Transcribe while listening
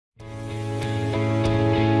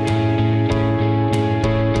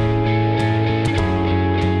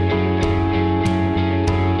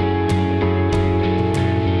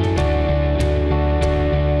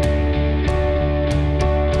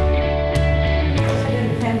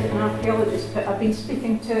been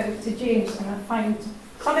speaking to James, and I find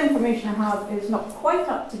some information I have is not quite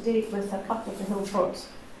up to date with a couple of the hill forts,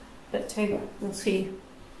 but we'll see.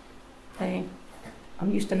 I'm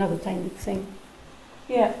used to another tiny thing.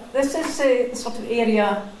 Yeah, this is the sort of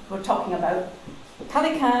area we're talking about.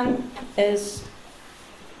 Cullykhan is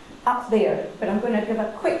up there, but I'm going to give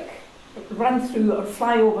a quick run through or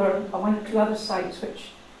fly over one or two other sites which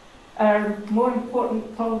are more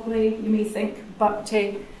important probably, you may think, but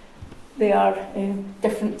they are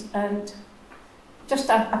different, and just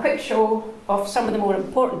a quick show of some of the more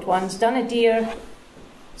important ones. Dunadir,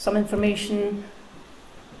 some information.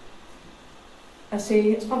 I say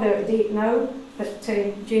it's probably out of date now, but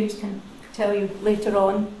James can tell you later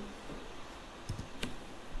on.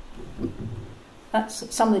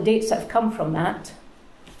 That's some of the dates that have come from that.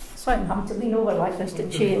 So I'm having to lean over like this to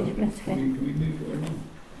change.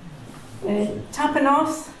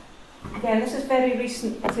 Tapanoth, again, this is very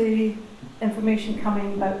recent information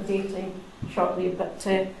coming about dating shortly, but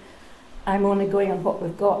I'm only going on what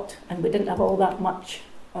we've got, and we didn't have all that much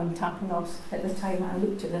on Tapanoth at the time I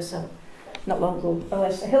looked at this not long ago.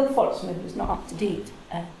 Unless the hillforts maybe was not up to date.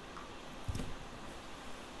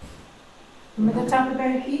 Remember the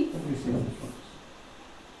Tapaberry Key?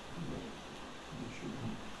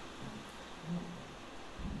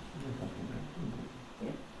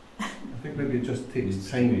 I think maybe it just takes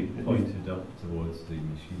time. Pointed up towards the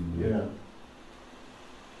machine. Yeah.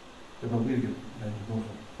 If I'm really good,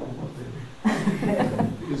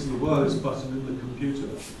 It's the wireless button in the computer.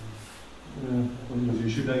 You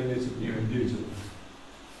should aim it at the computer.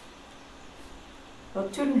 Well,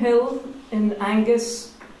 Toon Hill in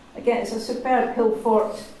Angus, again, it's a superb hill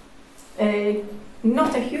fort.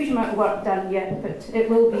 Not a huge amount of work done yet, but it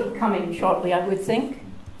will be coming shortly, I would think.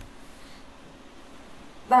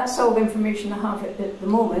 That's all the information I have at the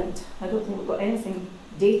moment. I don't think we've got anything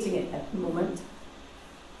dating it at the moment.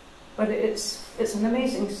 But it's an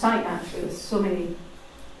amazing site, actually, with so many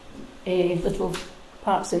little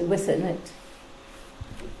parts within it.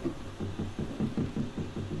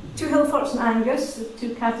 Two hill forts in Angus, the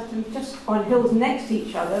two catacombs just on hills next to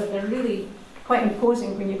each other. They're really quite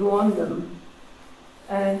imposing when you go on them.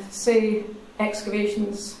 Say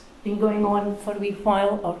excavations been going on for a wee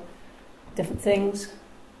while, or different things.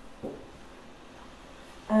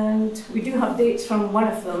 And we do have dates from one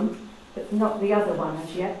of them, but not the other one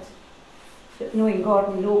as yet. But knowing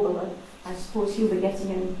Gordon Noble, I suppose he'll be getting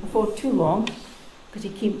in before too long, because he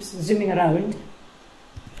keeps zooming around.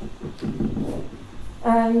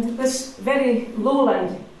 And this very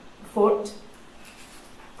lowland fort,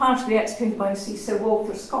 partially excavated by Sir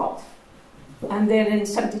Walter Scott, and then in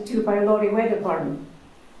 '72 by Laurie Wedderburn,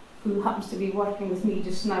 who happens to be working with me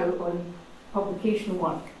just now on publication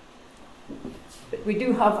work. But we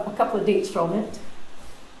do have a couple of dates from it.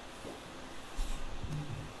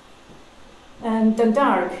 And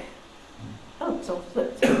Dundarg, oh, it's all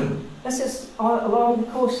flipped. This is along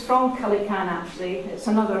the coast from Cullykhan, actually. It's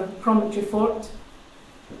another Promontory fort.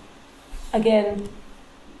 Again,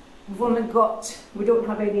 we don't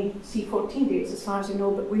have any C14 dates as far as I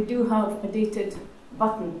know, but we do have a dated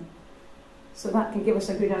button. So that can give us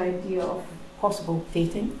a good idea of possible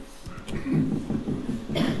dating.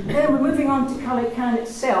 Then we're moving on to Cullykhan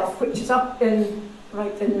itself, which is up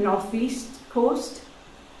right in the northeast coast.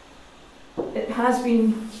 It has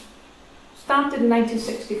been started in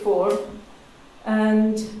 1964,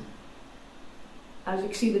 and as you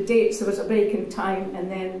can see the dates, there was a break in time and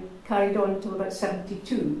then carried on until about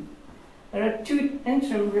 '72. There are two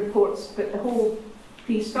interim reports, but the whole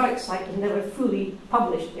prehistoric site is never fully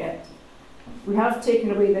published yet. We have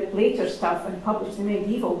taken away the later stuff and published the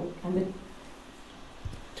medieval and the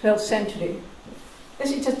 12th century.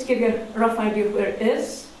 This is just to give you a rough idea of where it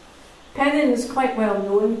is. Pennon is quite well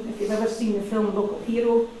known. If you've ever seen the film Local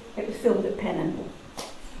Hero, it was filmed at Pennon.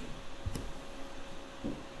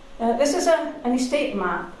 This is an estate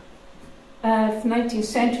map of the 19th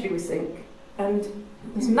century, we think, and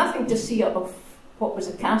there's nothing to see of what was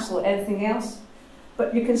a castle or anything else,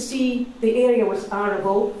 but you can see the area was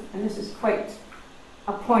arable, and this is quite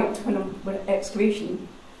a point when excavation.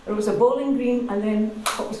 There was a bowling green and then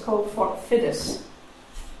what was called Fort Fidus.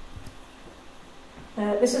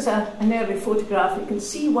 This is an early photograph. You can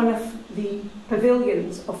see one of the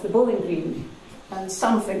pavilions of the bowling green and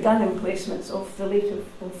some of the gun emplacements of the later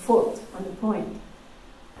fort on the point.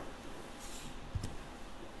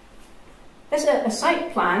 This is a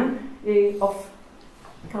site plan of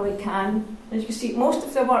Cullykhan. As you can see, most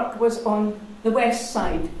of the work was on the west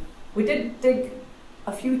side. We did dig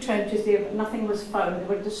a few trenches there, but nothing was found. They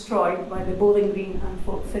were destroyed by the bowling green and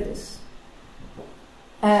Fort Fidus.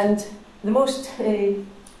 And the most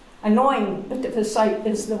annoying bit of the site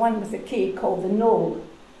is the one with the K called the Knoll,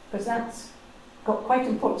 because that's got quite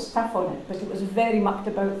important stuff on it, but it was very mucked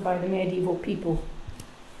about by the medieval people.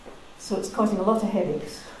 So it's causing a lot of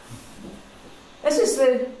headaches. This is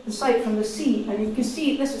the site from the sea, and you can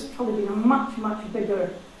see this has probably been a much, much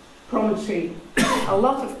bigger promontory. A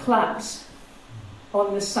lot of claps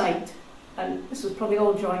on the site, and this was probably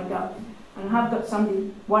all joined up. And I have got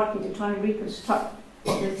somebody working to try and reconstruct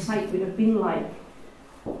what the site would have been like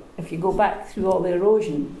if you go back through all the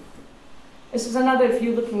erosion. This is another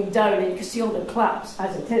view looking down, and you can see all the claps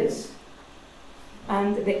as it is.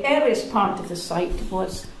 And the earliest part of the site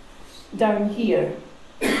was down here.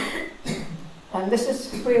 And this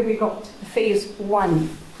is where we got phase 1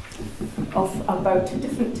 of about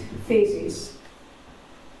different phases.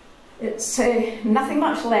 It's nothing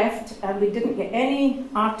much left, and we didn't get any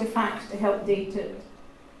artefacts to help date it.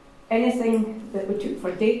 Anything that we took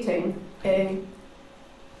for dating,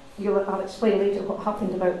 I'll explain later what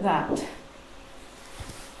happened about that.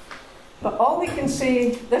 But all we can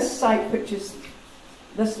say, this site, which is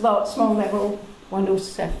this small level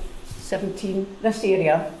 1017, this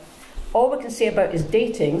area, all we can say about its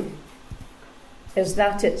dating is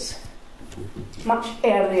that it's much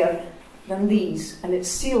earlier than these, and it's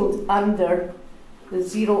sealed under the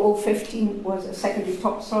 0015 was a secondary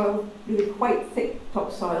topsoil, really quite thick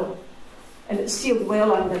topsoil, and it's sealed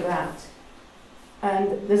well under that.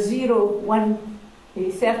 And the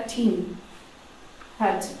 0113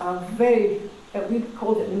 had a very, we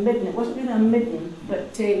called it a midden. It wasn't really a midden,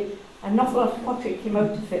 but an awful lot of pottery came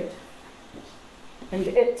out of it. And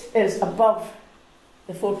it is above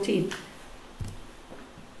the 14.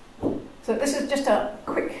 So this is just a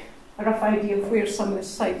quick, rough idea of where some of the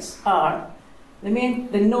sites are. The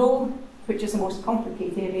Knoll, which is the most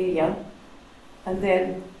complicated area, and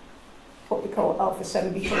then what we call Alpha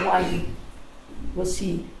 7 Beta 1, we'll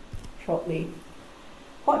see shortly.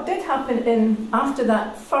 What did happen after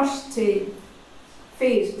that first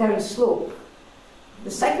phase down slope,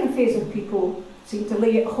 the second phase of people seemed to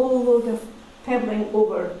lay a whole load of pebbling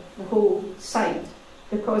over the whole site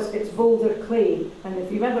because it's boulder clay, and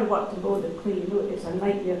if you've ever worked in boulder clay, you know it's a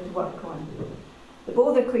nightmare to work on. The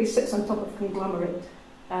boulder clay sits on top of conglomerate,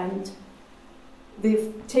 and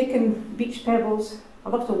they've taken beach pebbles, a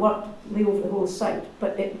lot of work lay over the whole site,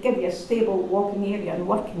 but it gives you a stable walking area and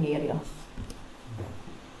working area.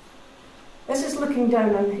 This is looking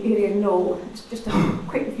down on area Knoll. It's just a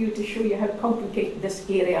quick view to show you how complicated this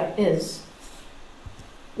area is.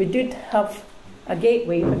 We did have a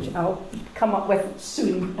gateway, which I'll come up with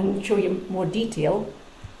soon and show you more detail.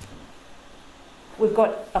 We've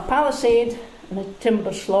got a palisade and a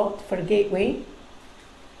timber slot for a gateway,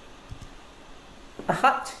 a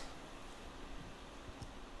hut,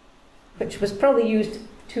 which was probably used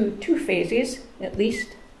to 2 phases at least,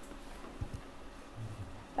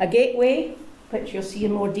 a gateway, which you'll see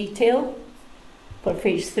in more detail for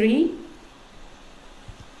phase 3,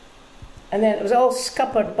 and then it was all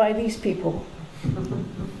scuppered by these people.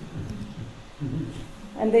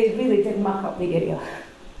 And they really did muck up the area.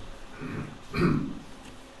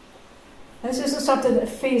 This is a sort of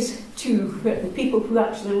phase 2, where the people who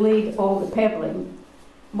actually laid all the pebbling.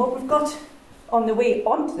 What we've got on the way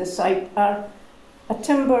onto the site are a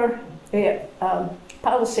timber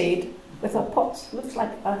palisade with a pot, looks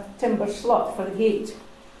like a timber slot for a gate.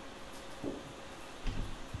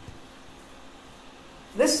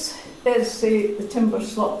 This is the timber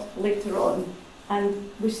slot later on,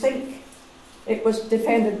 and we think it was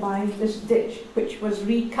defended by this ditch, which was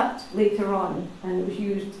recut later on, and it was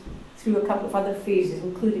used through a couple of other phases,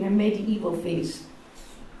 including a medieval phase.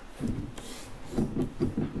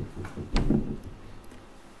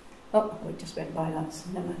 Oh, we just went by that, so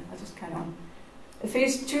never, I'll just carry on.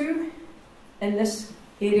 Phase 2 in this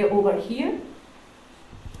area over here,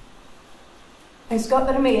 it's got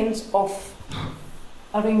the remains of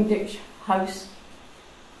a ring ditch house,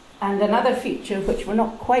 and another feature which we're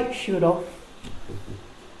not quite sure of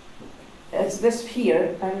is this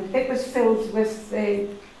here, and it was filled with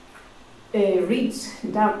reeds,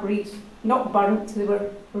 damp reeds, not burnt, they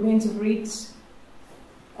were remains of reeds.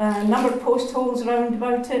 A number of post holes round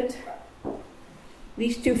about it.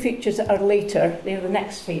 These 2 features are later, they're the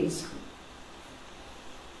next phase.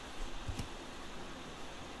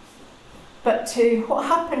 But what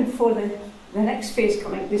happened for the next phase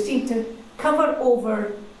coming, they seem to cover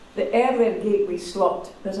over the earlier gateway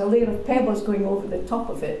slot. There's a layer of pebbles going over the top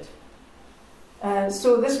of it.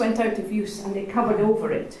 So this went out of use and they covered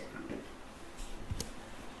over it.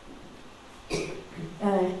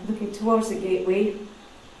 Looking towards the gateway,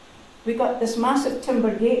 we got this massive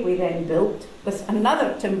timber gateway then built with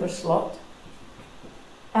another timber slot,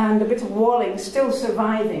 and a bit of walling still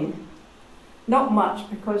surviving. Not much,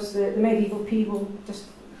 because the medieval people just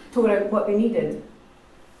tore out what they needed.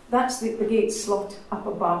 That's the gate slot up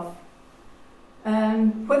above.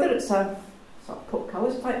 Whether it's a sort of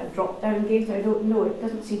portcullis type, a drop-down gate, I don't know. It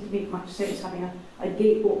doesn't seem to make much sense having a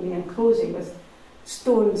gate opening and closing with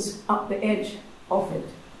stones up the edge of it.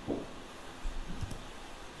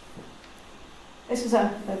 This is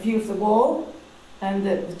a view of the wall and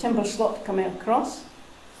the timber slot coming across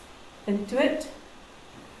into it.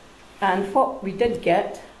 And what we did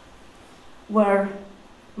get were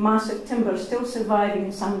massive timber still surviving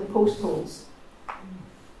in some of the post holes.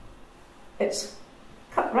 It's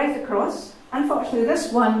cut right across. Unfortunately,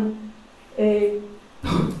 this one,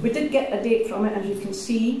 we did get a date from it, as you can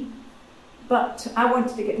see, but I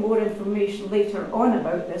wanted to get more information later on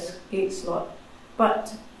about this gate slot,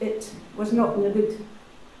 but it was not in a good,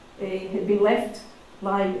 it had been left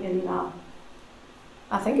lying in,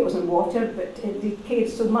 I think it was in water, but it decayed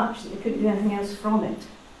so much that they couldn't do anything else from it.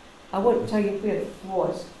 I won't tell you where it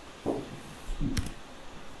was,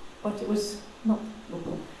 but it was not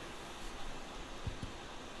local.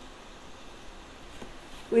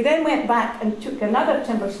 We then went back and took another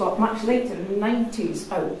timber slot much later in the 90s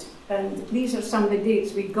out, and these are some of the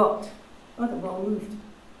dates we got. Oh, they've all moved.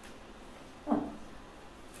 Oh.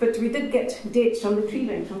 But we did get dates from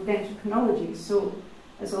retrieving from dendrochronology, so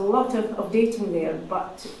there's a lot of dating there,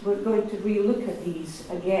 but we're going to re-look at these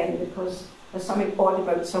again because there's something odd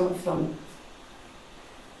about some of them.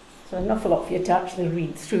 So an awful lot for you to actually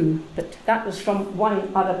read through, but that was from one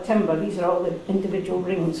other timber. These are all the individual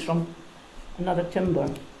rings from another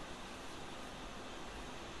timber.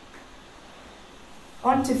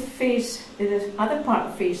 On to the other part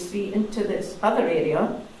of phase 3, into this other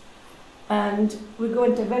area, and we go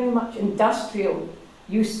into very much industrial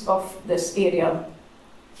use of this area.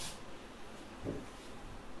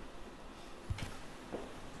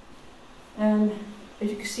 And as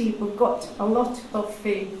you can see, we've got a lot of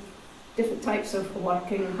different types of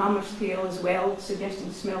working, hammer scale as well,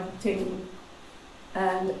 suggesting smelting.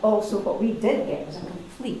 And also what we did get was a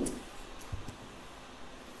complete,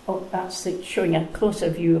 that's showing a closer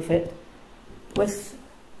view of it, with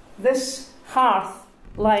this hearth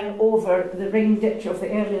lying over the ring ditch of the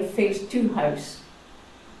earlier phase 2 house.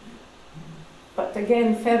 But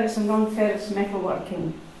again, ferrous and non-ferrous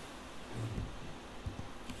metalworking.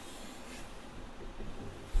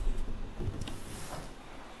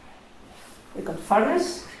 We've got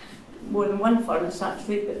furnace, more than one furnace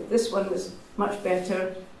actually, but this one was much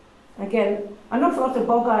better. Again, an awful lot of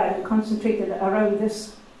bog iron concentrated around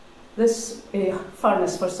this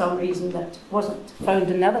furnace for some reason that wasn't found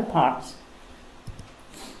in other parts.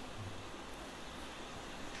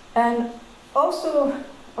 And also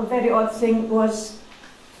a very odd thing was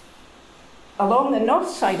along the north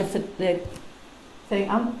side of the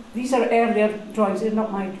thing. These are earlier drawings, they're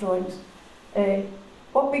not my drawings.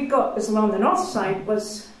 What we got is along the north side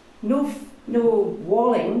was no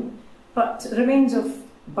walling, but remains of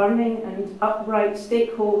burning and upright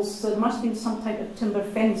stake holes, so there must have been some type of timber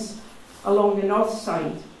fence along the north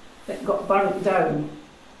side that got burnt down.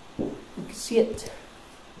 You can see it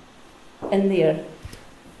in there.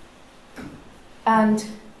 And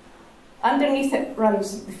underneath it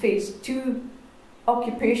runs the phase 2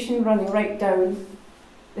 occupation running right down.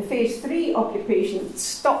 The phase 3 occupation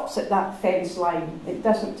stops at that fence line. It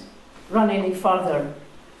doesn't run any further.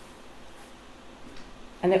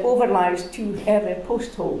 And it overlies 2 earlier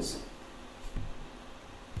post holes.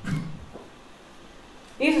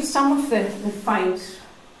 These are some of the finds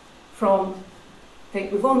from, I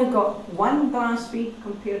think we've only got one glass bead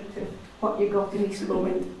compared to what you got in East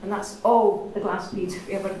Lomond, and that's all the glass beads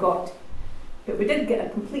we ever got. But we did get a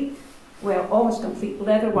complete, well, almost complete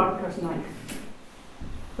leather worker's knife,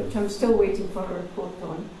 which I'm still waiting for a report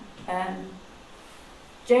on.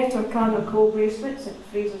 Jet or cardinal coal bracelets that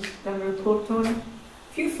Fraser's done a report on.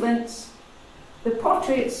 A few flints. The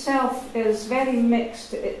pottery itself is very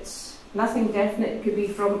mixed. It's nothing definite. It could be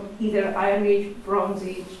from either Iron Age, Bronze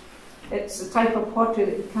Age. It's a type of pottery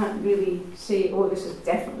that you can't really say, oh, this is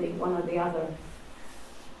definitely one or the other.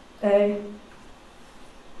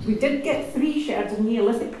 We did get 3 shards of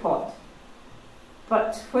Neolithic pot,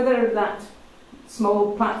 but whether that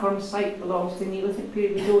small platform site belongs to the Neolithic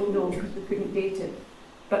period, we don't know because we couldn't date it.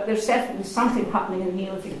 But there's certainly something happening in the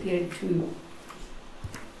Neolithic period too.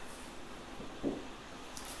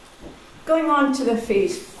 Going on to the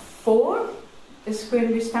phase 4 is where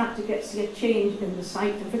we start to see a change in the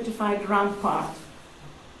site, a vitrified rampart.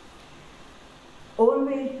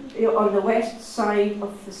 Only on the west side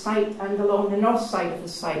of the site and along the north side of the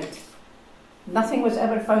site. Nothing was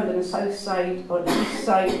ever found on the south side or the east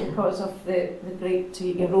side because of the great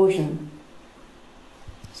erosion.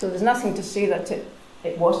 So there's nothing to say that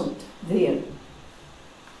it wasn't there.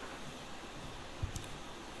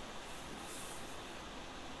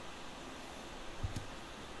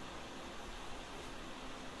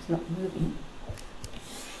 It's not moving.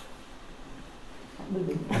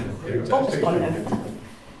 Oh, it's gone now.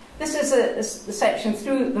 This is the section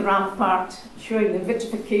through the rampart showing the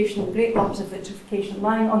vitrification, great lumps of vitrification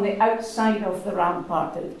lying on the outside of the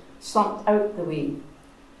rampart. It slumped out the way.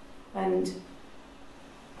 And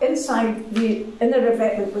inside the inner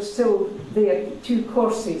revetment was still there, 2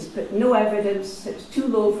 courses, but no evidence. It's too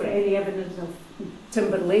low for any evidence of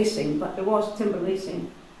timber lacing, but there was timber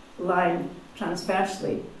lacing lying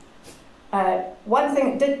transversely. One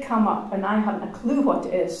thing that did come up, and I haven't a clue what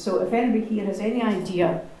it is, so if anybody here has any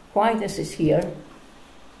idea why this is here,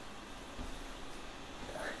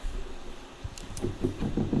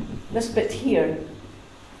 this bit here,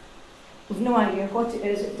 we've no idea what it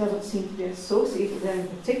is. It doesn't seem to be associated in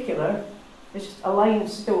particular. It's just a line of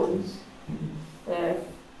stones.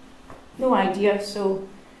 No idea, so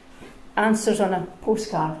answers on a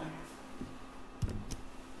postcard.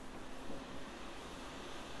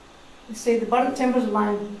 They say the burnt timbers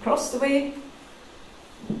lying across the way,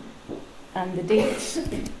 and the dates.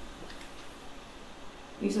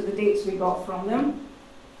 These are the dates we got from them.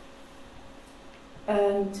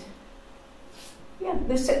 And yeah,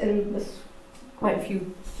 they're sitting with quite a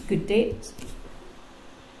few good dates.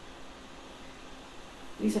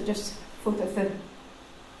 These are just photos of the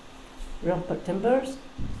rampart timbers.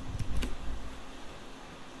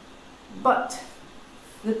 But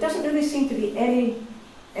there doesn't really seem to be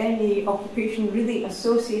any occupation really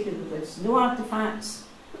associated with this. No artefacts.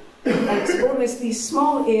 And it's always these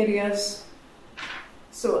small areas.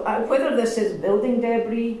 So whether this is building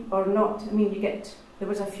debris or not, I mean, there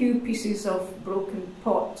was a few pieces of broken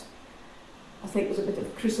pot. I think there's a bit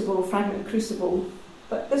of crucible, fragment of crucible.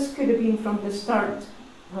 But this could have been from the start,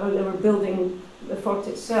 how they were building the fort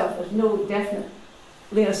itself. There's no definite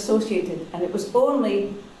layer associated. And it was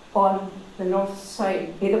only on the north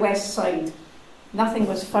side, the west side. Nothing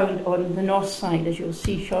was found on the north side, as you'll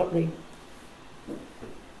see shortly.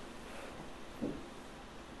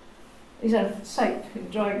 These are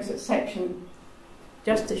site drawings at section,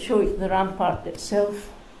 just to show you the rampart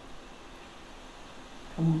itself.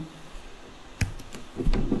 Come on.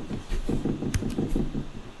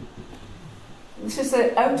 This is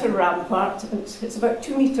the outer rampart. It's about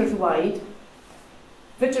 2 meters wide.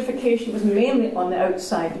 Vitrification was mainly on the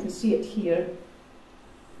outside. You can see it here.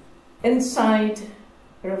 Inside,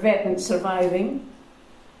 revetment surviving.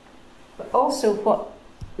 But also what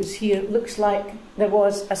was here looks like there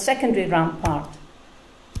was a secondary rampart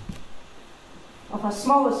of a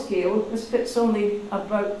smaller scale. This bit's only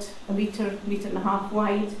about a metre, metre and a half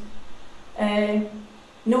wide.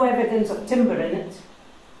 No evidence of timber in it.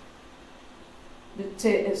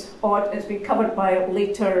 It's odd, it's been covered by a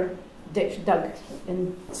later ditch dug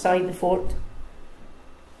inside the fort.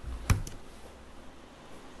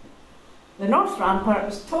 The north rampart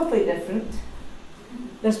was totally different.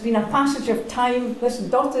 There's been a passage of time. This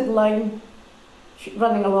dotted line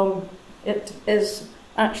running along it is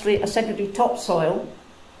actually a secondary topsoil.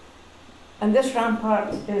 And this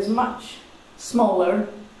rampart is much smaller.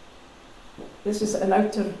 This is an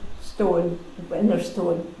outer stone, inner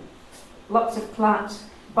stone. Lots of plats,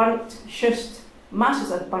 burnt schist,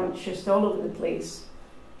 masses of burnt schist all over the place.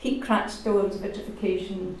 Heat cracked stones,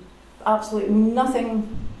 vitrification, absolutely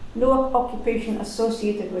nothing, no occupation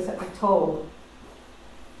associated with it at all.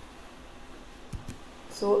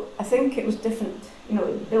 So I think it was different, it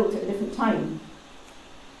was built at a different time.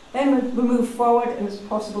 Then we move forward and it's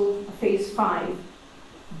possible a phase 5,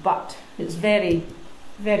 but it's very,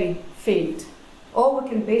 very faint. All we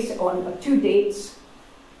can base it on are 2 dates,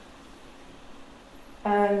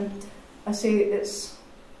 and I say it's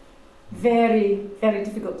very, very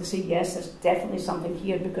difficult to say yes, there's definitely something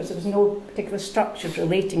here because there was no particular structures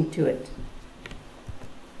relating to it.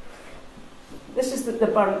 This is the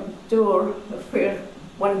burnt door of where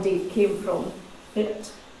one date came from.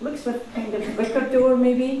 It looks like a kind of wicker door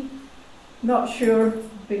maybe, not sure,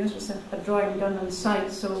 because it was a drawing done on the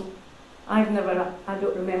side, so I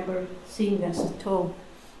don't remember seeing this at all.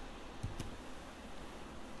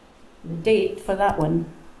 The date for that one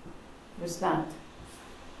was that.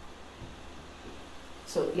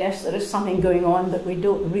 So yes, there is something going on, but we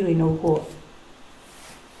don't really know what.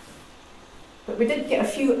 But we did get a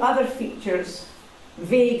few other features,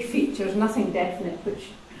 vague features, nothing definite, which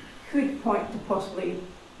could point to possibly,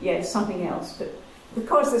 yes, something else. But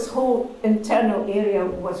because this whole internal area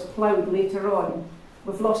was ploughed later on,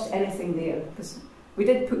 we've lost anything there, because we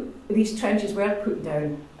did put, these trenches were put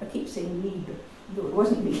down. I keep saying me, but no, it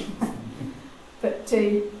wasn't me. But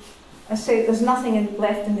I say there's nothing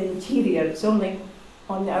left in the interior, it's only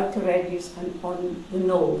on the outer edges and on the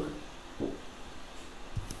knoll.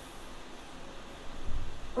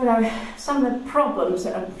 Well, now, some of the problems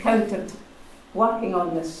that I've encountered working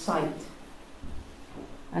on this site,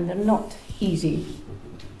 and they're not easy,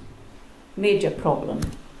 major problem.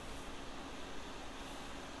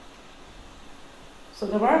 So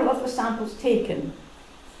there were a lot of samples taken.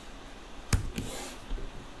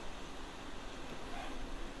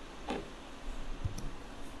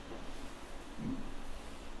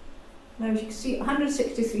 Now, as you can see,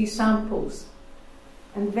 163 samples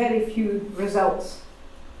and very few results.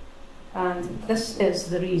 And this is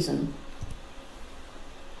the reason.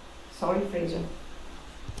 Sorry, Fraser.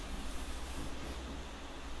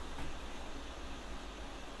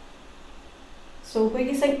 So where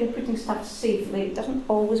you think you're putting stuff safely, it doesn't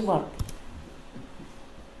always work.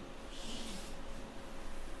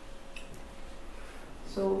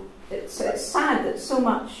 So it's sad that so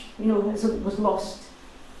much, was lost.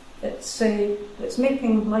 It's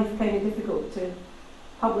making life kind of difficult to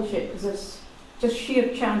publish it, because there's just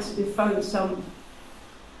sheer chance that we found some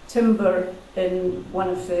timber in one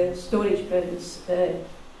of the storage bins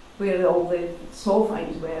where all the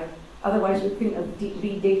sulfides were. Otherwise, we couldn't have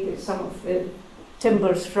redated some of the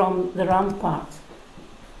timbers from the rampart.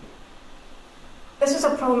 This is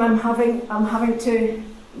a problem I'm having. I'm having to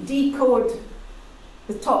decode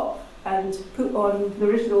the top and put on the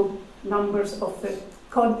original numbers of the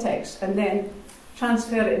context, and then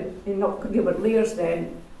transfer it in not there were layers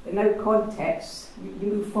then, but now context. You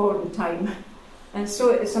move forward in time, and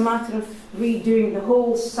so it's a matter of redoing the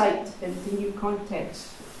whole site into new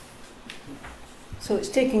context. So it's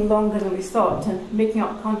taking longer than we thought, and making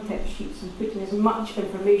up context sheets and putting as much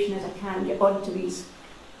information as I can get onto these,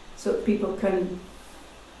 so that people can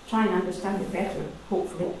try and understand it better,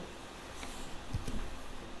 hopefully.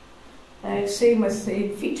 Same with the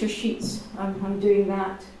feature sheets, I'm doing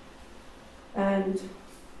that. And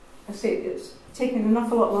I say it's taken an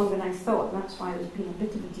awful lot longer than I thought, and that's why there's been a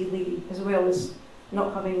bit of a delay, as well as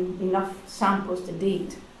not having enough samples to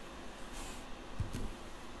date.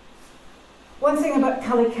 One thing about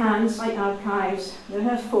Cullykhan site archives, there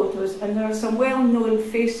are photos, and there are some well-known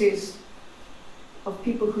faces of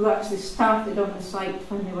people who actually started on the site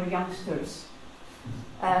when they were youngsters.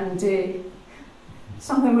 And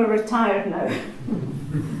some of them are retired now.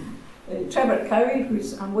 Trevor Cowie, who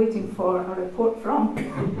I'm waiting for a report from.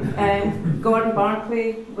 Gordon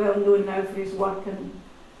Barclay, well known now for his work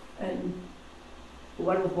in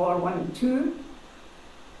World War I and II.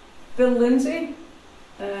 Bill Lindsay,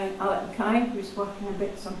 Alec Mackay, who's working a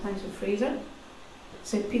bit sometimes with Fraser.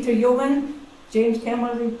 So Peter Yeoman, James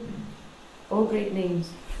Kemmerly, all great names.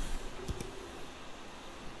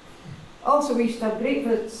 Also, we used to have great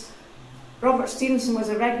visits. Robert Stevenson was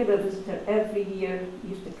a regular visitor every year, he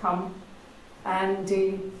used to come, and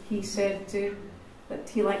he said that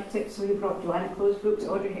he liked it, so he brought Joanna Closebrook,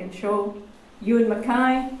 Audrey Henshaw, Ewan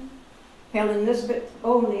Mackay, Helen Nisbet,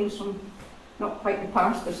 all names from not quite the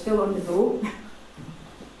past, they're still on the go.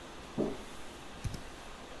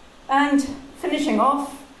 And finishing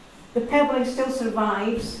off, the pebbling still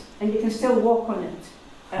survives, and you can still walk on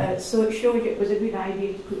it. So it shows you it was a good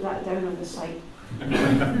idea to put that down on the site.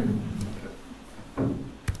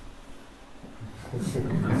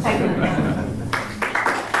 Thank you.